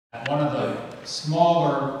One of the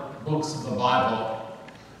smaller books of the Bible,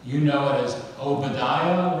 you know it as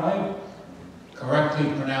Obadiah, right?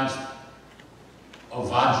 Correctly pronounced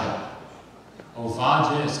Obadiah.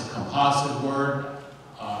 Obadiah is a composite word.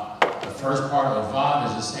 The first part, Ovad,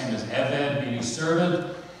 is the same as Eved, meaning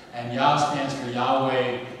servant, and Yah stands for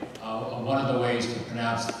Yahweh, one of the ways to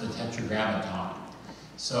pronounce the Tetragrammaton.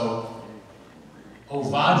 So,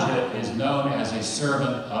 Obadiah is known as a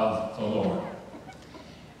servant of the Lord.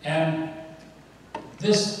 And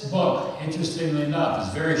this book, interestingly enough,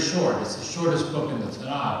 is very short. It's the shortest book in the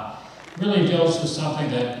Tanakh. Really deals with something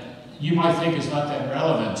that you might think is not that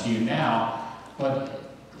relevant to you now, but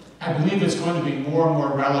I believe it's going to be more and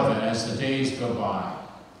more relevant as the days go by.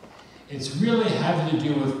 It's really having to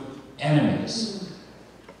do with enemies.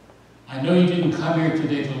 I know you didn't come here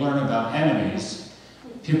today to learn about enemies.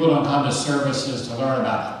 People don't come to services to learn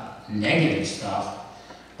about negative stuff.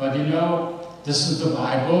 But you know, this is the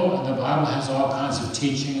Bible, and the Bible has all kinds of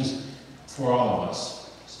teachings for all of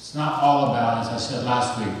us. It's not all about, as I said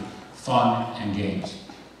last week, fun and games.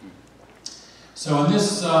 So in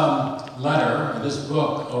this letter, or this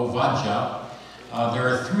book, Obadiah, there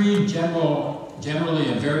are three generally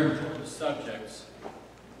and very important subjects.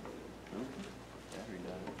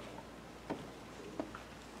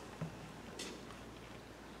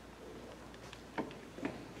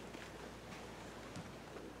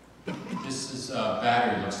 This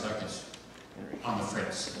battery looks like it's on the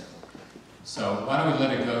fritz. So why don't we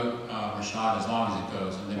let it go, Rashad, as long as it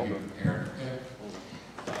goes, and then be prepared, okay?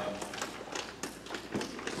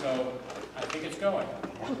 So I think it's going.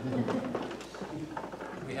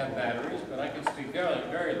 We have batteries, but I can speak very,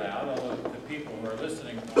 very loud, although the people who are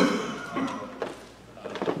listening on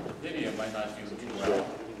the video might not do too well,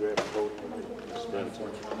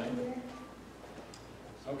 unfortunately.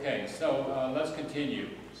 Okay, so let's continue.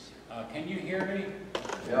 Can you hear me?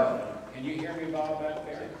 Yeah. Can you hear me, Bob, back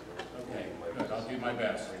there? Okay, good. I'll do my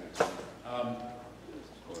best.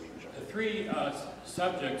 The three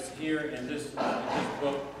subjects here in this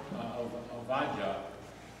book of Obadiah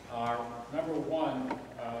are, number one,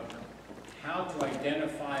 how to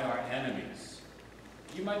identify our enemies.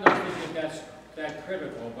 You might not think that that's that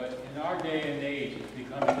critical, but in our day and age, it's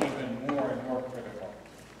becoming even more and more critical.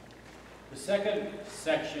 The second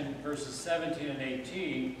section, verses 17 and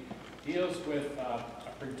 18, deals with a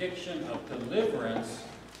prediction of deliverance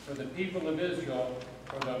for the people of Israel,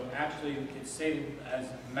 actually it's stated as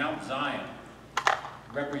Mount Zion,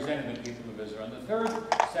 representing the people of Israel. And the third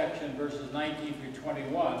section, verses 19 through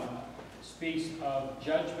 21, speaks of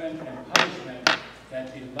judgment and punishment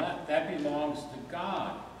that belongs to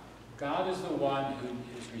God. God is the one who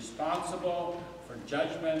is responsible for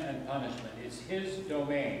judgment and punishment. It's his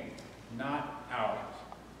domain, not ours.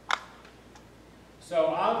 So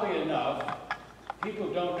oddly enough,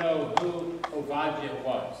 people don't know who Obadiah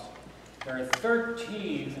was. There are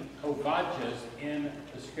 13 Obadiahs in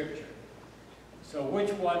the scripture. So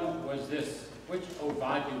which one was this? Which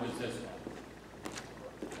Obadiah was this one?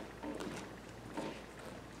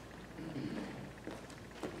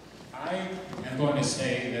 I am going to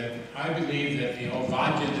say that I believe that the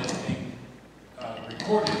Obadiah that's being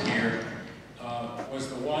recorded here was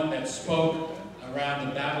the one that spoke around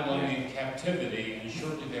the Babylonian captivity and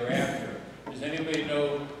shortly thereafter. Does anybody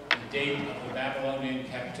know the date of the Babylonian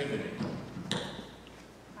captivity?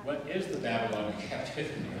 What is the Babylonian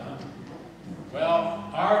captivity, huh? Well,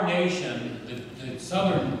 our nation, the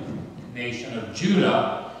southern nation of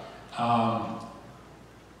Judah,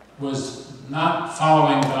 was not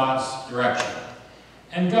following God's direction.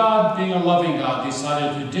 And God, being a loving God,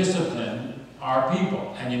 decided to discipline our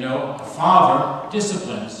people. And you know, a father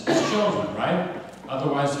disciplines his children, right?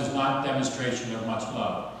 Otherwise, there's not demonstration of much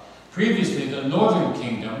love. Previously, the northern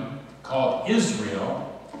kingdom, called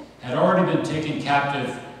Israel, had already been taken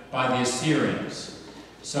captive by the Assyrians.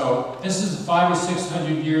 So this is 500 or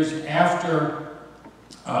 600 years after,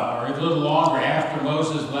 or a little longer after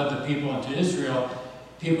Moses led the people into Israel.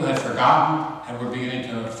 People had forgotten and were beginning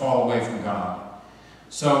to fall away from God.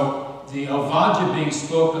 So the Obadiah being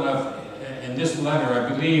spoken of in this letter, I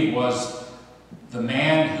believe, was the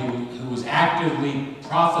man who was actively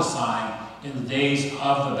prophesying in the days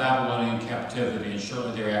of the Babylonian captivity and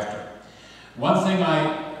shortly thereafter. One thing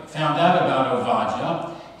I found out about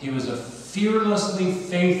Obadiah, he was a fearlessly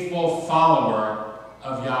faithful follower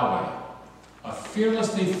of Yahweh, a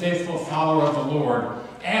fearlessly faithful follower of the Lord,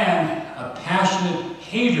 and a passionate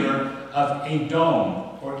hater of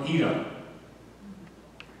Edom, or Edom.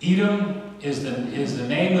 Edom is the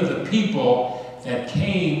name of the people that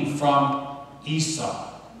came from Esau.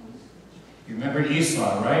 You remember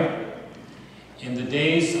Esau, right? In the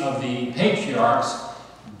days of the patriarchs,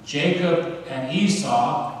 Jacob and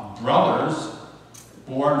Esau, brothers,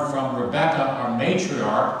 born from Rebekah, our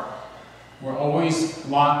matriarch, were always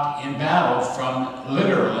locked in battle from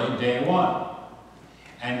literally day one.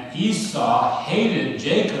 And Esau hated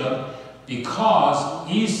Jacob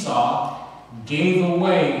because Esau gave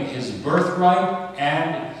away his birthright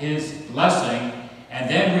and his blessing, and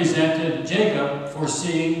then resented Jacob for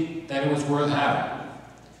seeing that it was worth having.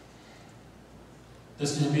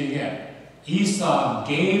 Listen to me again. Esau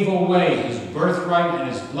gave away his birthright and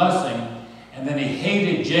his blessing, and then he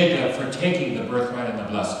hated Jacob for taking the birthright and the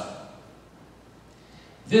blessing.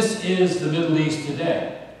 This is the Middle East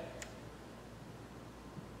today.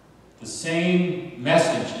 The same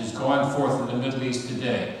message is going forth in the Middle East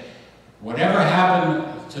today. Whatever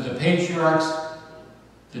happened to the patriarchs,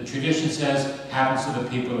 the tradition says, happens to the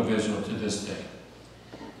people of Israel to this day.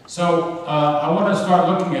 So I want to start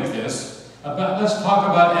looking at this. Let's talk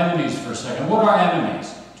about enemies for a second. What are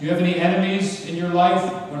enemies? Do you have any enemies in your life?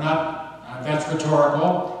 That's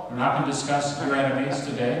rhetorical. We're not going to discuss your enemies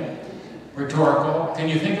today. Rhetorical. Can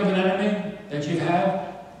you think of an enemy that you've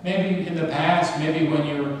had? Maybe in the past, maybe when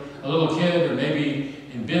you were a little kid, or maybe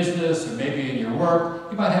in business, or maybe in your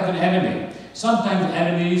work. You might have an enemy. Sometimes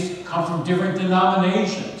enemies come from different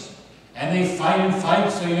denominations, and they fight and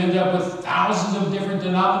fight, so you end up with thousands of different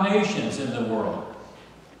denominations in the world.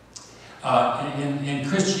 In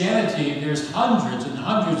Christianity, there's hundreds and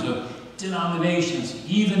hundreds of denominations,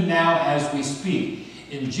 even now as we speak.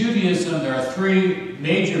 In Judaism, there are three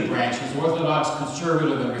major branches: Orthodox,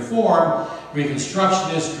 Conservative, and Reform.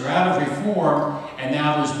 Reconstructionists grew out of Reform, and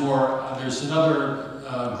now there's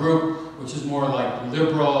another group which is more like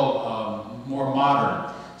liberal, more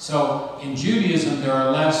modern. So in Judaism, there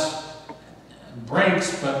are less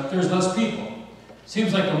breaks, but there's less people. It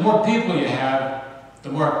seems like the more people you have, the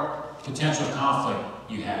more potential conflict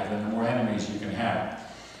you have, and the more enemies you can have.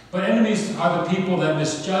 But enemies are the people that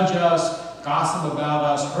misjudge us, gossip about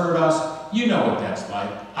us, hurt us. You know what that's like.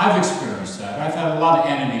 I've experienced that. I've had a lot of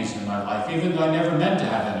enemies in my life, even though I never meant to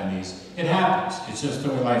have enemies. It happens. It's just the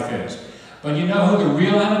way life is. But you know who the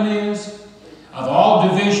real enemy is? Of all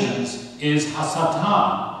divisions is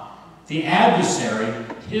Hasatan, the adversary.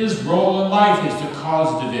 His role in life is to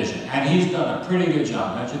cause division. And he's done a pretty good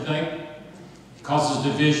job, don't you think? He causes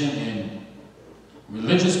division in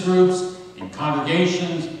religious groups, in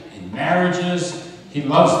congregations, in marriages. He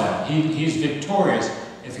loves that. He's victorious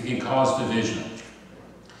if he can cause division.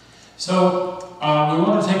 So we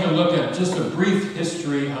want to take a look at just a brief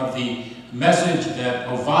history of the message that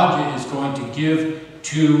Obadiah is going to give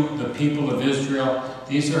to the people of Israel.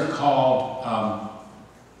 These are called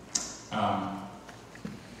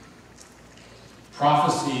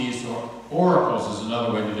prophecies, or oracles is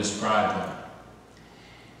another way to describe them.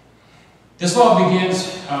 This all begins,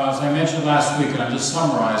 as I mentioned last week, and I'm just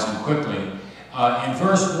summarizing quickly. In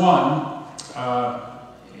verse 1,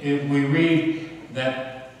 we read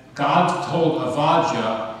that God told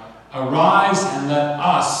Obadiah, "Arise and let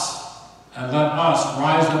us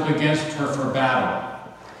rise up against her for battle."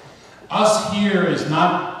 Us here is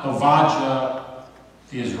not Obadiah,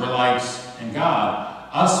 the Israelites, and God.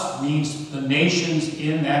 Us means the nations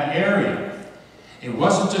in that area. It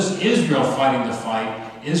wasn't just Israel fighting the fight.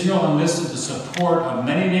 Israel enlisted the support of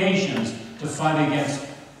many nations to fight against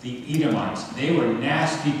the Edomites. They were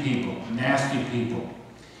nasty people, nasty people.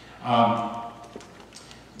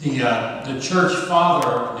 The church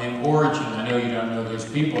father named Origen, I know you don't know those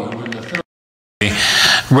people, who were in the 30s,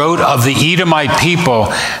 wrote of the Edomite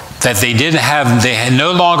people that they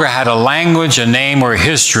no longer had a language, a name, or a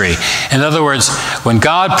history. In other words, when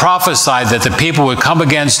God prophesied that the people would come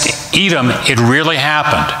against Edom, it really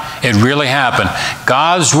happened. It really happened.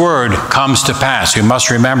 God's word comes to pass. We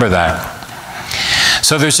must remember that.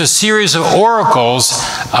 So there's a series of oracles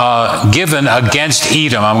given against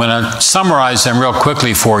Edom. I'm going to summarize them real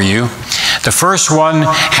quickly for you. The first one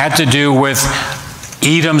had to do with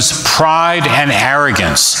Edom's pride and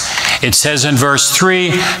arrogance. It says in verse 3,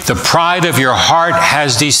 "The pride of your heart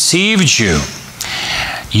has deceived you.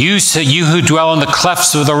 You who dwell in the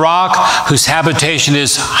clefts of the rock, whose habitation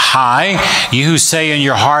is high, you who say in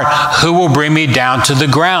your heart, who will bring me down to the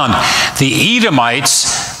ground?" The Edomites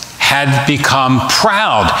had become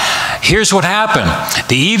proud. Here's what happened.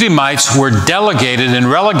 The Edomites were delegated and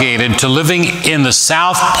relegated to living in the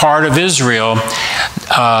south part of Israel,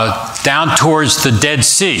 down towards the Dead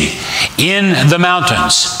Sea, in the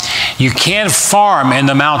mountains. You can't farm in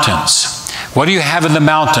the mountains. What do you have in the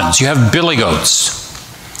mountains? You have billy goats.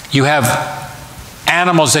 You have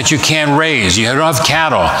animals that you can't raise. You don't have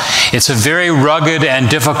cattle. It's a very rugged and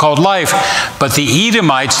difficult life. But the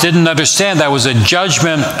Edomites didn't understand that was a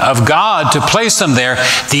judgment of God to place them there.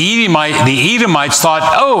 The Edomites thought,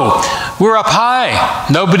 oh, we're up high.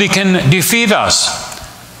 Nobody can defeat us.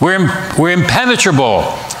 We're impenetrable.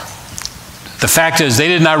 The fact is, they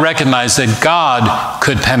did not recognize that God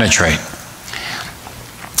could penetrate.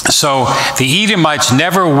 So the Edomites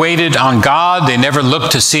never waited on God. They never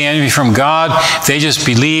looked to see anything from God. They just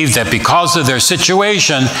believed that because of their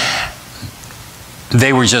situation,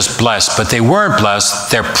 they were just blessed. But they weren't blessed.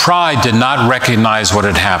 Their pride did not recognize what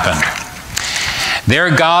had happened. Their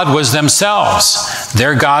God was themselves.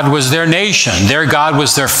 Their God was their nation. Their God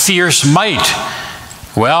was their fierce might.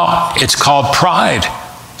 Well, it's called pride.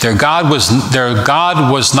 Their God was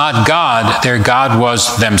not God. Their God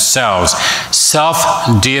was themselves.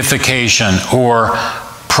 Self-deification or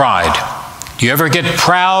pride. Do you ever get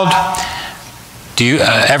proud? Do you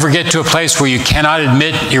ever get to a place where you cannot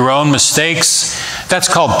admit your own mistakes? That's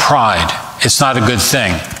called pride. It's not a good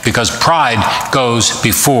thing, because pride goes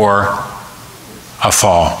before a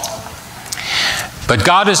fall. But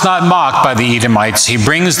God is not mocked by the Edomites. He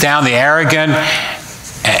brings down the arrogant.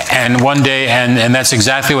 And one day, and that's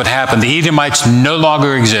exactly what happened. The Edomites no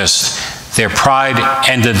longer exist. Their pride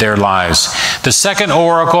ended their lives. The second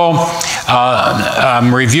oracle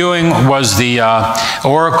I'm reviewing was the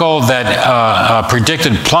oracle that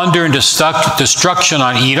predicted plunder and destruction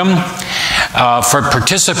on Edom for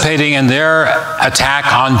participating in their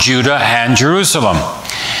attack on Judah and Jerusalem.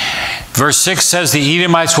 Verse 6 says, the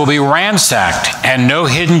Edomites will be ransacked, and no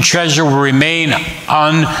hidden treasure will remain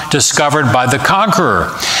undiscovered by the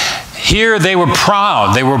conqueror. Here they were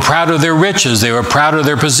proud. They were proud of their riches. They were proud of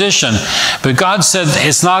their position. But God said,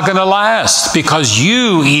 it's not going to last, because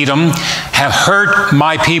you, Edom, have hurt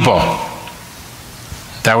my people.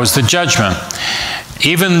 That was the judgment.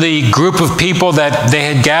 Even the group of people that they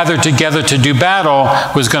had gathered together to do battle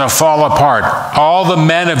was going to fall apart. All the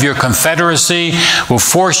men of your confederacy will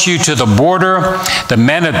force you to the border. The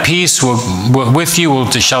men of peace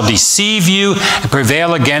shall deceive you and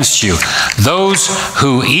prevail against you. Those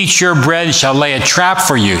who eat your bread shall lay a trap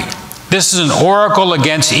for you. This is an oracle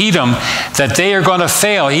against Edom, that they are going to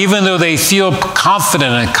fail. Even though they feel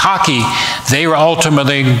confident and cocky, they are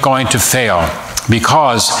ultimately going to fail,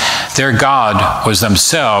 because their God was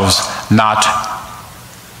themselves, not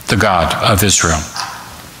the God of Israel.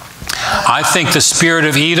 I think the spirit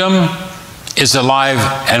of Edom is alive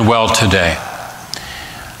and well today.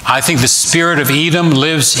 I think the spirit of Edom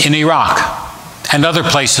lives in Iraq and other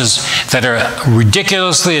places that are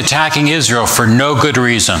ridiculously attacking Israel for no good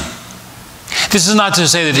reason. This is not to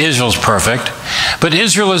say that Israel is perfect, but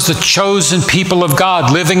Israel is the chosen people of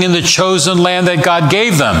God, living in the chosen land that God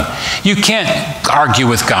gave them. You can't argue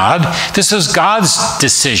with God. This is God's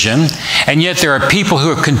decision, and yet there are people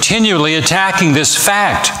who are continually attacking this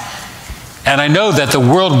fact. And I know that the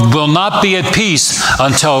world will not be at peace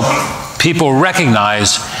until people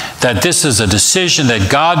recognize that this is a decision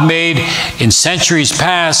that God made in centuries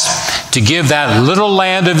past to give that little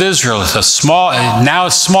land of Israel, now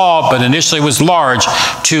it's small, but initially was large,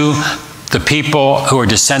 to the people who are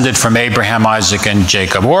descended from Abraham, Isaac, and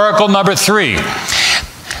Jacob. Oracle number 3.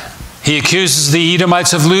 He accuses the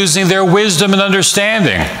Edomites of losing their wisdom and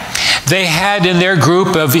understanding. They had in their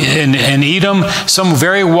group in Edom some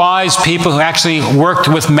very wise people who actually worked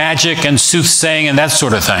with magic and soothsaying and that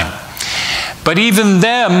sort of thing. But even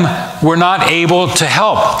them were not able to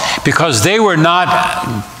help, because they were not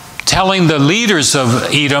telling the leaders of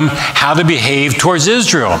Edom how to behave towards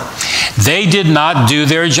Israel. They did not do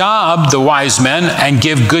their job, the wise men, and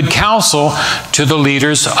give good counsel to the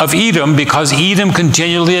leaders of Edom, because Edom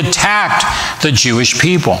continually attacked the Jewish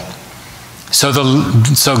people. So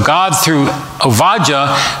God, through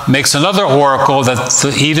Obadiah, makes another oracle that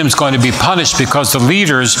Edom's going to be punished because the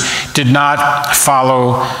leaders did not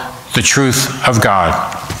follow the truth of God.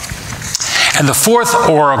 And the fourth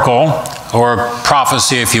oracle, or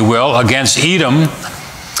prophecy, if you will, against Edom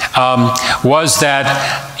was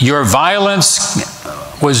that your violence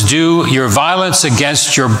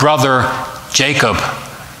against your brother Jacob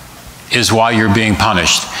is why you're being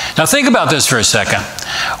punished. Now think about this for a second.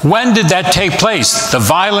 When did that take place? The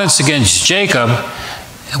violence against Jacob,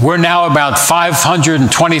 we're now about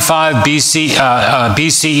 525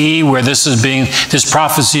 BCE, where this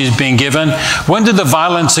prophecy is being given. When did the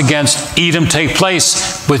violence against Edom take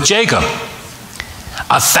place with Jacob?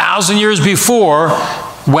 1,000 years before,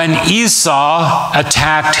 when Esau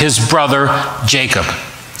attacked his brother Jacob.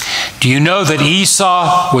 Do you know that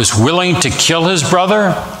Esau was willing to kill his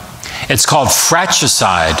brother? It's called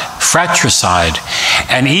fratricide.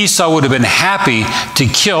 And Esau would have been happy to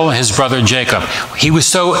kill his brother Jacob. He was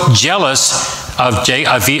so jealous of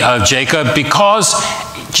Jacob because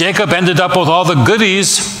Jacob ended up with all the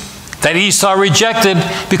goodies that Esau rejected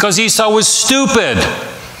because Esau was stupid.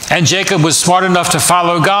 And Jacob was smart enough to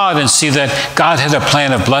follow God and see that God had a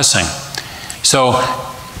plan of blessing. So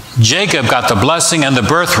Jacob got the blessing and the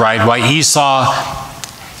birthright while Esau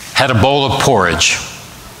had a bowl of porridge.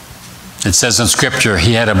 It says in Scripture,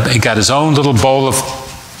 he got his own little bowl of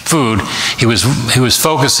food. He was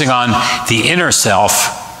focusing on the inner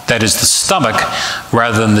self, that is the stomach,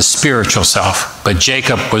 rather than the spiritual self. But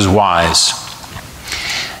Jacob was wise.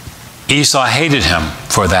 Esau hated him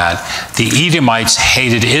for that. The Edomites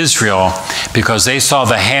hated Israel because they saw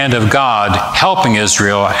the hand of God helping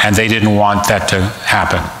Israel, and they didn't want that to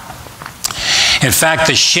happen. In fact,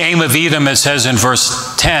 the shame of Edom, it says in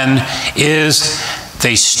verse 10, is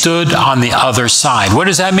they stood on the other side. What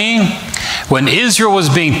does that mean? When Israel was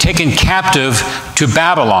being taken captive to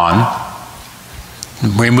Babylon,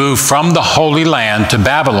 removed from the Holy Land to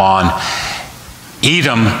Babylon,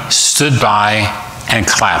 Edom stood by and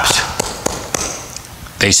clapped.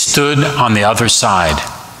 They stood on the other side.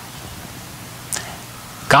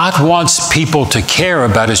 God wants people to care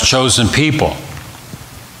about his chosen people.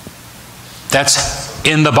 That's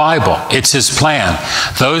in the Bible. It's his plan.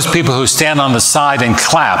 Those people who stand on the side and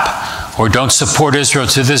clap or don't support Israel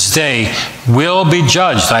to this day will be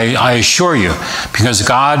judged, I assure you, because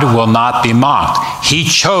God will not be mocked. He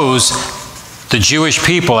chose the Jewish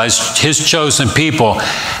people as his chosen people.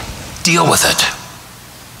 Deal with it.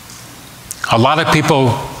 A lot of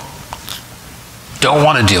people don't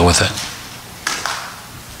want to deal with it.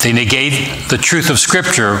 They negate the truth of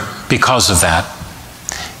Scripture because of that.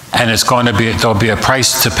 And there'll be a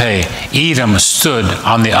price to pay. Edom stood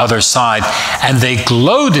on the other side, and they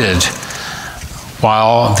gloated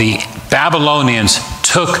while the Babylonians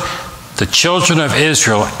took the children of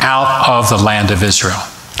Israel out of the land of Israel.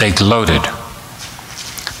 They gloated.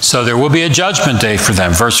 So there will be a judgment day for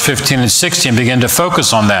them. Verse 15 and 16 begin to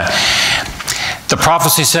focus on that. The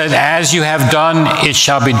prophecy said, as you have done, it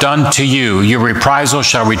shall be done to you. Your reprisal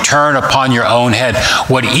shall return upon your own head.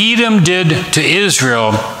 What Edom did to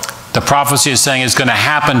Israel, the prophecy is saying is going to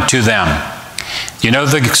happen to them. You know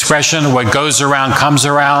the expression, what goes around comes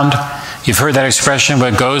around? You've heard that expression,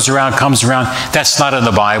 what goes around comes around. That's not in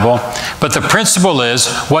the Bible. But the principle is,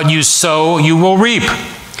 what you sow, you will reap.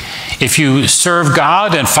 If you serve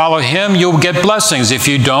God and follow him, you'll get blessings. If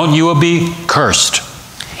you don't, you will be cursed.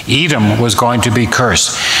 Edom was going to be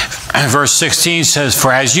cursed. Verse 16 says,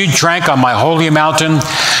 for as you drank on my holy mountain,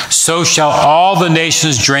 so shall all the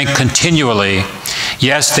nations drink continually.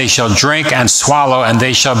 Yes, they shall drink and swallow, and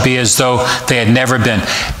they shall be as though they had never been.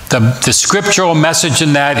 The scriptural message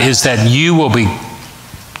in that is that you will be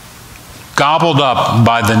gobbled up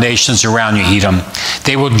by the nations around you, Edom.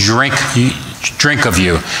 They will drink of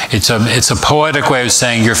you. It's a poetic way of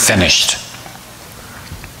saying you're finished.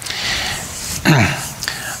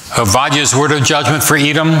 Obadiah's word of judgment for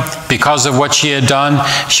Edom, because of what she had done,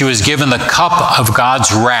 she was given the cup of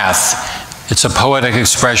God's wrath. It's a poetic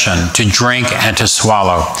expression, to drink and to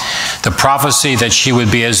swallow. The prophecy that she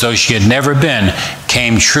would be as though she had never been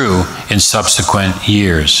came true in subsequent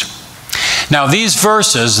years. Now, these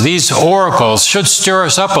verses, these oracles, should stir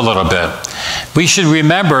us up a little bit. We should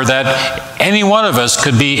remember that any one of us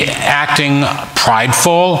could be acting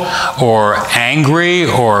prideful or angry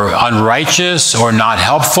or unrighteous or not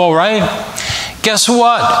helpful, right? Guess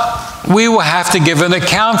what? We will have to give an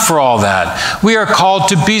account for all that. We are called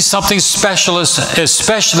to be something special,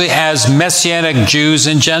 especially as Messianic Jews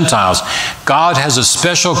and Gentiles. God has a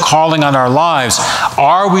special calling on our lives.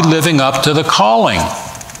 Are we living up to the calling?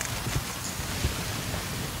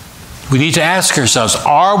 We need to ask ourselves,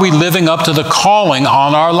 are we living up to the calling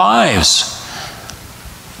on our lives?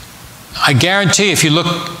 I guarantee if you look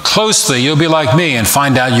closely, you'll be like me and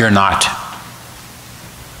find out you're not.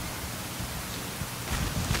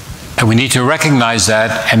 And we need to recognize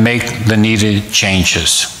that and make the needed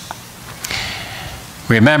changes.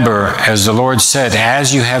 Remember, as the Lord said,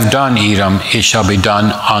 as you have done, Edom, it shall be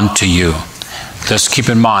done unto you. Just keep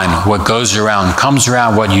in mind, what goes around comes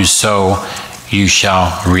around, what you sow, you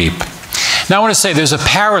shall reap. Now I want to say there's a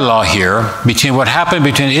parallel here between what happened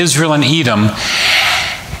between Israel and Edom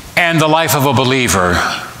and the life of a believer.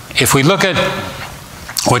 If we look at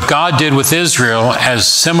what God did with Israel as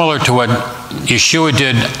similar to what Yeshua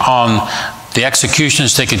did on the execution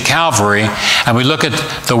stake at Calvary, and we look at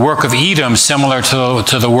the work of Edom similar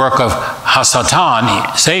to the work of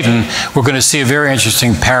Satan, we're going to see a very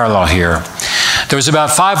interesting parallel here. There was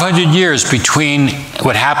about 500 years between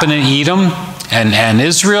what happened in Edom and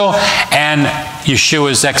Israel and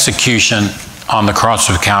Yeshua's execution on the cross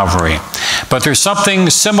of Calvary. But there's something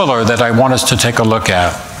similar that I want us to take a look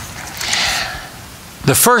at.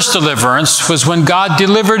 The first deliverance was when God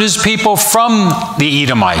delivered his people from the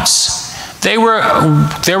Edomites. They were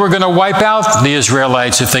going to wipe out the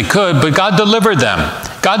Israelites if they could, but God delivered them.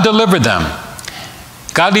 God delivered them.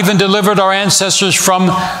 God even delivered our ancestors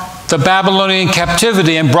from the Babylonian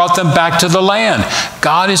captivity and brought them back to the land.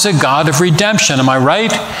 God is a God of redemption, am I right?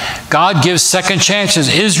 God gives second chances.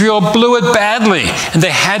 Israel blew it badly, and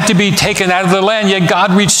they had to be taken out of the land, yet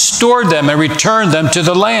God restored them and returned them to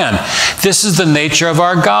the land. This is the nature of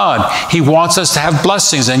our God. He wants us to have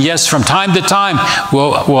blessings, and yes, from time to time,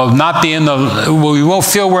 we won't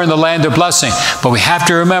feel we're in the land of blessing, but we have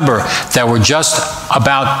to remember that we're just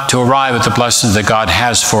about to arrive at the blessings that God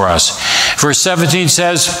has for us. Verse 17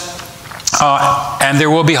 says, and there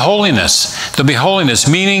will be holiness. There'll be holiness,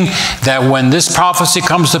 meaning that when this prophecy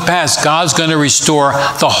comes to pass, God's going to restore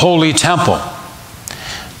the holy temple.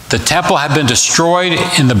 The temple had been destroyed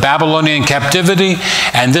in the Babylonian captivity,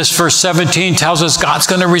 and this verse 17 tells us God's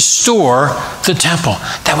going to restore the temple.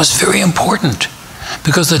 That was very important,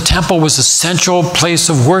 because the temple was the central place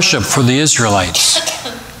of worship for the Israelites.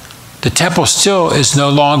 The temple still is no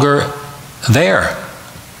longer there.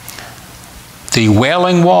 The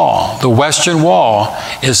Wailing Wall, the Western Wall,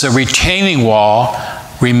 is a retaining wall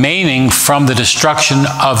remaining from the destruction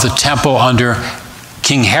of the temple under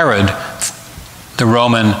King Herod, the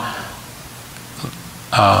Roman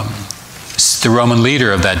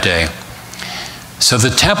leader of that day. So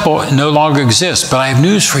the temple no longer exists, but I have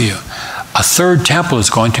news for you. A third temple is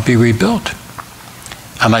going to be rebuilt.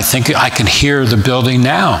 And I think I can hear the building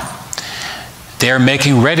now. They are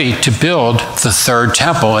making ready to build the third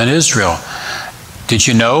temple in Israel. Did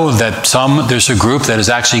you know that there's a group that is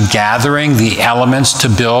actually gathering the elements to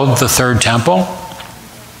build the third temple?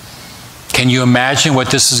 Can you imagine what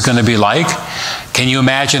this is going to be like? Can you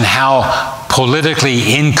imagine how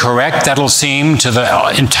politically incorrect that'll seem to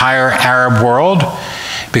the entire Arab world?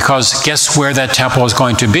 Because guess where that temple is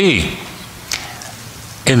going to be?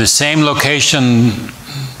 In the same location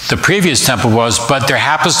the previous temple was, but there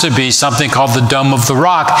happens to be something called the Dome of the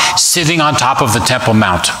Rock sitting on top of the Temple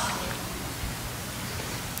Mount.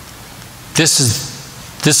 This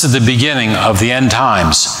is the beginning of the end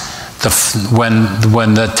times.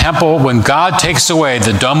 When God takes away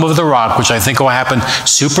the Dome of the Rock, which I think will happen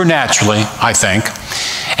supernaturally, I think,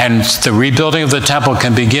 and the rebuilding of the temple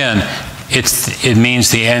can begin, it means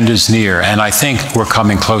the end is near, and I think we're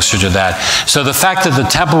coming closer to that. So the fact that the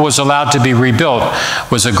temple was allowed to be rebuilt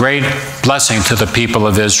was a great blessing to the people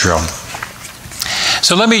of Israel.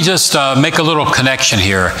 So let me just make a little connection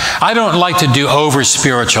here. I don't like to do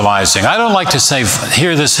over-spiritualizing. I don't like to say,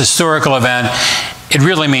 here, this historical event, it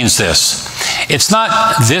really means this. It's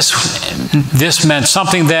not this meant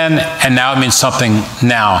something then, and now it means something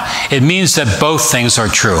now. It means that both things are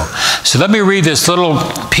true. So let me read this little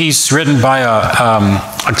piece written by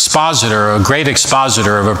a great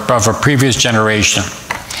expositor of a previous generation.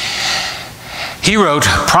 He wrote,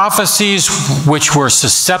 prophecies which were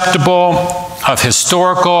susceptible of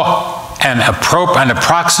historical and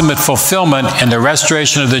approximate fulfillment in the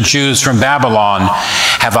restoration of the Jews from Babylon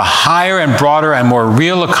have a higher and broader and more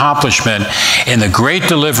real accomplishment in the great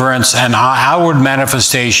deliverance and outward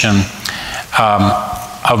manifestation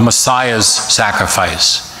of Messiah's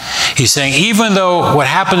sacrifice. He's saying, even though what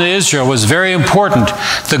happened to Israel was very important,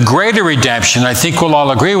 the greater redemption, I think we'll all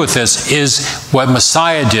agree with this, is what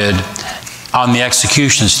Messiah did on the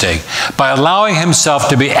execution stake. By allowing himself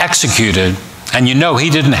to be executed, and you know he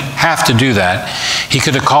didn't have to do that. He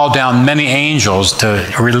could have called down many angels to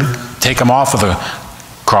take him off of the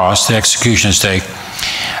cross, the execution stake.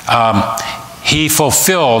 He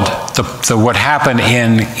fulfilled what happened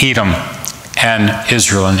in Edom and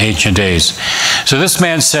Israel in ancient days. So this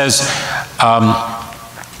man says,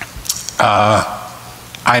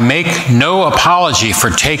 I make no apology for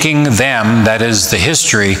taking them, that is the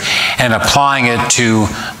history, and applying it to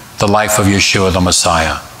the life of Yeshua the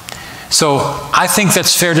Messiah. So I think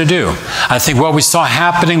that's fair to do. I think what we saw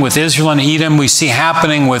happening with Israel and Edom, we see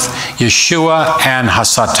happening with Yeshua and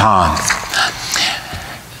Hasatan.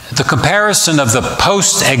 The comparison of the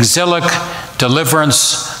post-exilic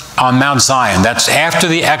deliverance on Mount Zion, that's after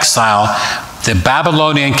the exile. The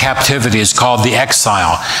Babylonian captivity is called the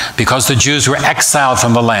exile because the Jews were exiled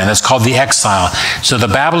from the land. That's called the exile. So the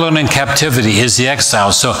Babylonian captivity is the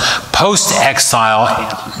exile. So post-exile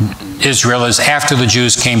Israel is after the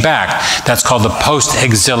Jews came back. That's called the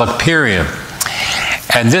post-exilic period.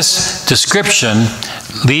 And this description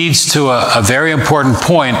leads to a very important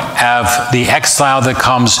point of the exile that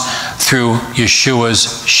comes through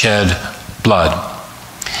Yeshua's shed blood.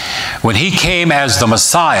 When he came as the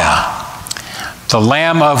Messiah, the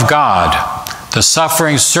Lamb of God, the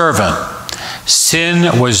suffering servant,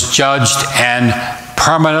 sin was judged and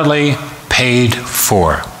permanently paid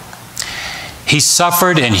for. He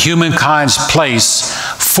suffered in humankind's place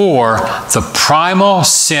for the primal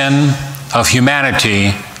sin of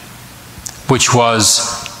humanity, which was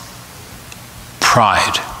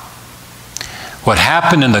pride. What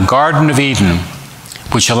happened in the Garden of Eden,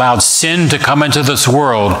 which allowed sin to come into this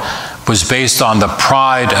world, was based on the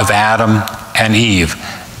pride of Adam and Eve.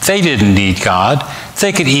 They didn't need God.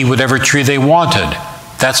 They could eat whatever tree they wanted.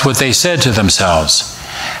 That's what they said to themselves.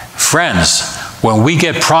 Friends, when we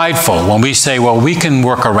get prideful, when we say, well, we can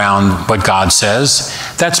work around what God says,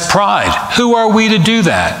 that's pride. Who are we to do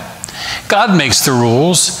that? God makes the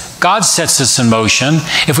rules. God sets this in motion.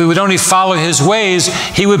 If we would only follow his ways,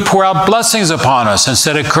 he would pour out blessings upon us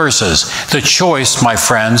instead of curses. The choice, my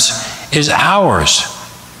friends, is ours.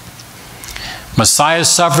 Messiah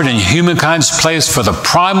suffered in humankind's place for the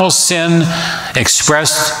primal sin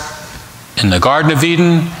expressed in the Garden of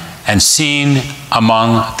Eden and seen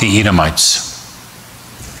among the Edomites.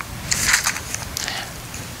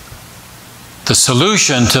 The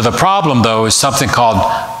solution to the problem, though, is something called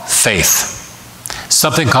faith,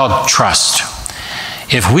 something called trust.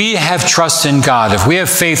 If we have trust in God, if we have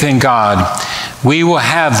faith in God, we will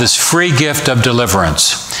have this free gift of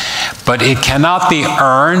deliverance. But it cannot be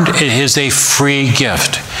earned. It is a free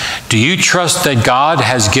gift. Do you trust that God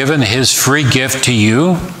has given his free gift to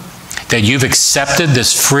you? That you've accepted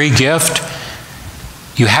this free gift?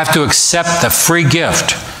 You have to accept the free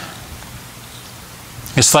gift.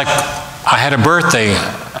 It's like I had a birthday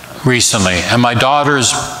recently, and my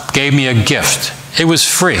daughters gave me a gift. It was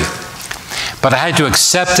free. But I had to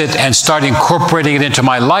accept it and start incorporating it into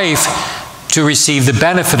my life to receive the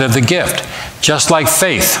benefit of the gift. Just like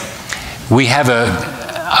faith. We have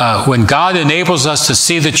when God enables us to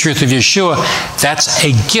see the truth of Yeshua, that's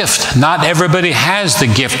a gift. Not everybody has the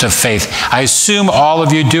gift of faith. I assume all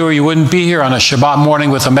of you do, or you wouldn't be here on a Shabbat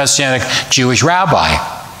morning with a Messianic Jewish rabbi.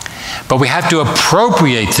 But we have to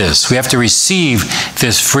appropriate this. We have to receive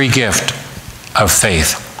this free gift of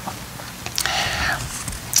faith.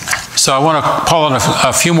 So I want to pull on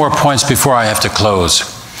a few more points before I have to close.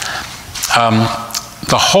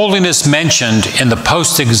 The holiness mentioned in the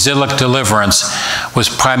post-exilic deliverance was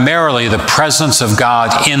primarily the presence of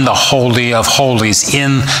God in the Holy of Holies,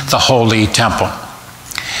 in the Holy Temple.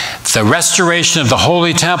 The restoration of the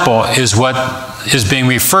Holy Temple is what is being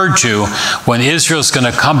referred to when Israel's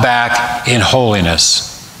going to come back in holiness.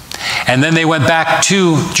 And then they went back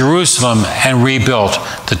to Jerusalem and rebuilt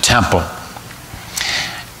the temple.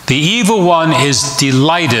 The evil one is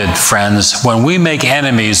delighted, friends, when we make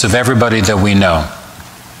enemies of everybody that we know.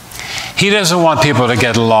 He doesn't want people to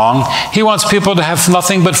get along. He wants people to have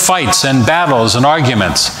nothing but fights and battles and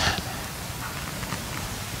arguments.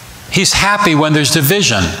 He's happy when there's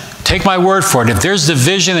division. Take my word for it. If there's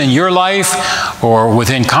division in your life or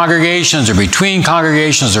within congregations or between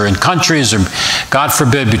congregations or in countries or, God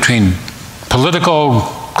forbid, between political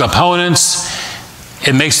opponents,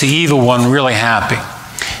 it makes the evil one really happy.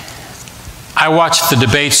 I watched the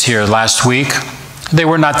debates here last week. They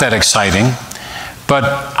were not that exciting. But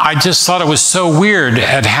I just thought it was so weird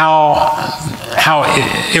at how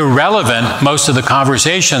irrelevant most of the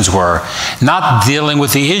conversations were. Not dealing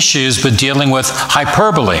with the issues, but dealing with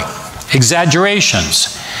hyperbole,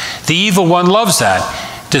 exaggerations. The evil one loves that.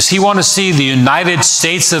 Does he want to see the United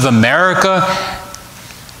States of America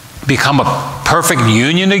become a perfect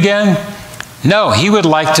union again? No, he would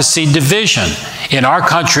like to see division in our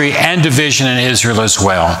country and division in Israel as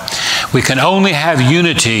well. We can only have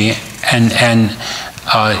unity and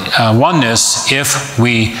oneness if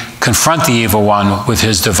we confront the evil one with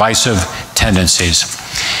his divisive tendencies.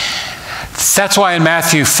 That's why in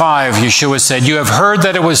Matthew 5, Yeshua said, "You have heard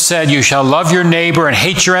that it was said, you shall love your neighbor and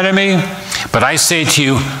hate your enemy. But I say to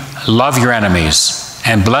you, love your enemies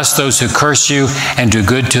and bless those who curse you and do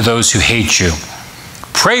good to those who hate you.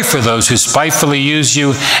 Pray for those who spitefully use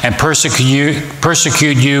you and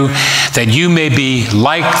persecute you, that you may be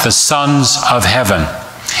like the sons of heaven."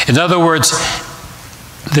 In other words,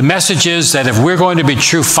 the message is that if we're going to be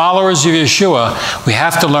true followers of Yeshua, we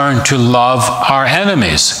have to learn to love our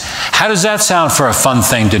enemies. How does that sound for a fun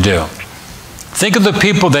thing to do? Think of the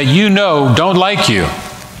people that you know don't like you.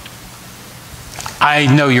 I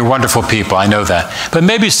know you're wonderful people, I know that. But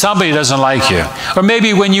maybe somebody doesn't like you. Or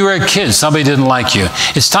maybe when you were a kid, somebody didn't like you.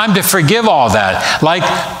 It's time to forgive all that. Like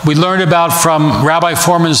we learned about from Rabbi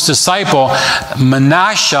Foreman's disciple,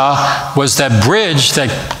 Manasseh was that bridge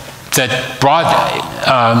that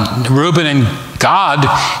brought Reuben and God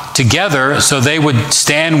together so they would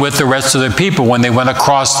stand with the rest of the people when they went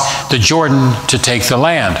across the Jordan to take the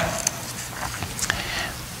land.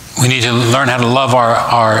 We need to learn how to love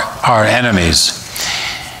our enemies.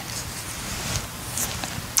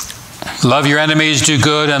 Love your enemies, do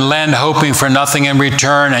good, and lend, hoping for nothing in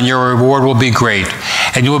return, and your reward will be great.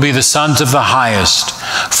 And you will be the sons of the highest.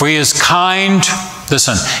 For he is kind,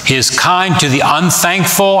 listen, he is kind to the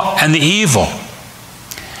unthankful and the evil.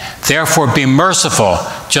 Therefore be merciful,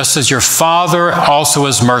 just as your Father also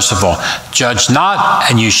is merciful. Judge not,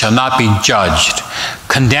 and you shall not be judged.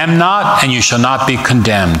 Condemn not, and you shall not be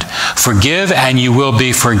condemned. Forgive, and you will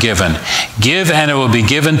be forgiven. Give, and it will be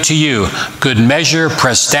given to you. Good measure,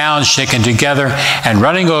 pressed down, shaken together, and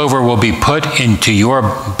running over will be put into your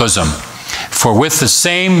bosom. For with the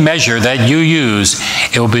same measure that you use,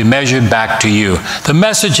 it will be measured back to you. The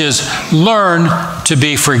message is, learn to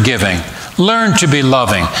be forgiving. Learn to be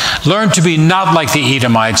loving. Learn to be not like the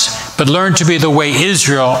Edomites, but learn to be the way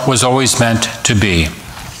Israel was always meant to be.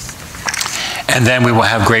 And then we will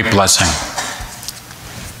have great blessing.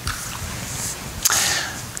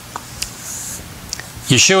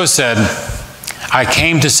 Yeshua said, I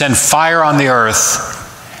came to send fire on the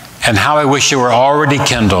earth, and how I wish it were already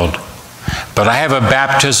kindled. But I have a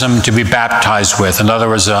baptism to be baptized with. In other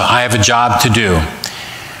words, I have a job to do.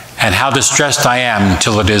 And how distressed I am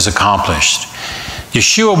until it is accomplished.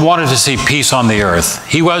 Yeshua wanted to see peace on the earth.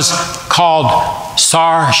 He was called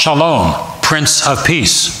Sar Shalom, Prince of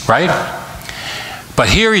Peace, right? But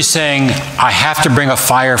here he's saying, I have to bring a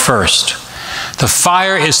fire first. The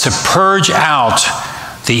fire is to purge out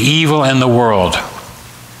the evil in the world.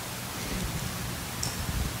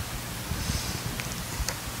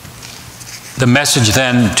 The message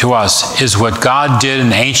then to us is what God did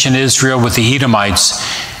in ancient Israel with the Edomites,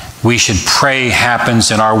 we should pray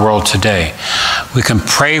happens in our world today. We can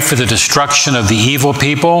pray for the destruction of the evil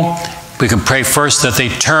people. We can pray first that they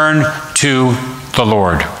turn to the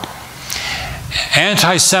Lord.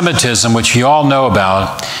 Anti-Semitism, which you all know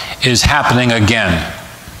about, is happening again.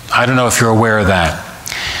 I don't know if you're aware of that.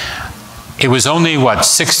 It was only,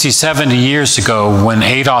 60, 70 years ago when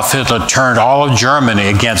Adolf Hitler turned all of Germany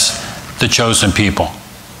against the chosen people.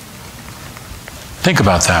 Think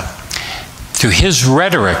about that. Through his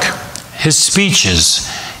rhetoric, his speeches,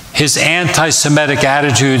 his anti-Semitic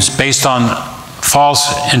attitudes based on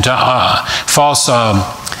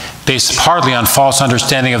based partly on false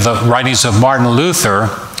understanding of the writings of Martin Luther,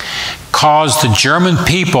 caused the German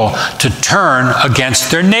people to turn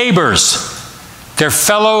against their neighbors, their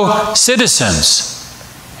fellow citizens,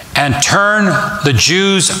 and turn the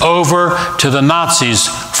Jews over to the Nazis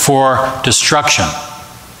for destruction.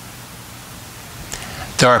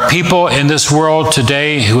 There are people in this world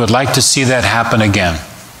today who would like to see that happen again.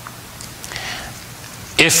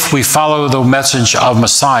 If we follow the message of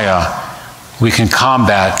Messiah, we can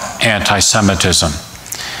combat anti-Semitism.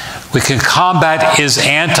 We can combat his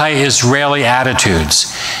anti-Israeli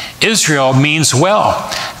attitudes. Israel means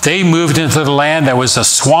well. They moved into the land that was a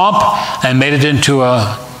swamp and made it into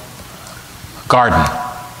a garden.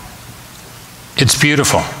 It's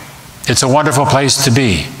beautiful. It's a wonderful place to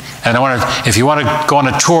be. And if you want to go on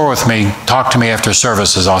a tour with me, talk to me after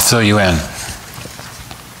services. I'll fill you in.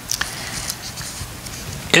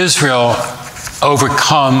 Israel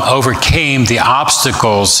overcame the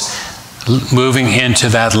obstacles moving into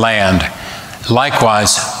that land.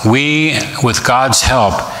 Likewise, we, with God's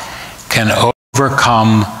help, can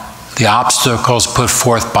overcome the obstacles put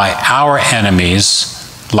forth by our enemies,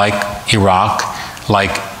 like Iraq,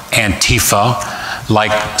 like Antifa,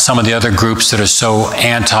 like some of the other groups that are so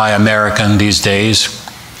anti-American these days.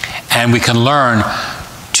 And we can learn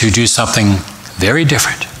to do something very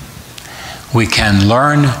different. We can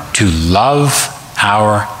learn to love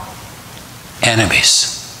our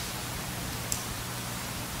enemies.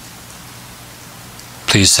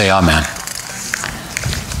 Please say amen.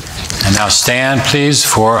 And now stand, please,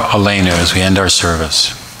 for Aleinu as we end our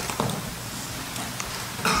service.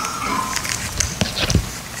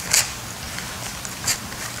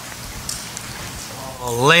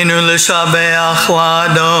 Aleinu l'shabeach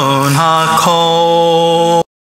l'adon hakol.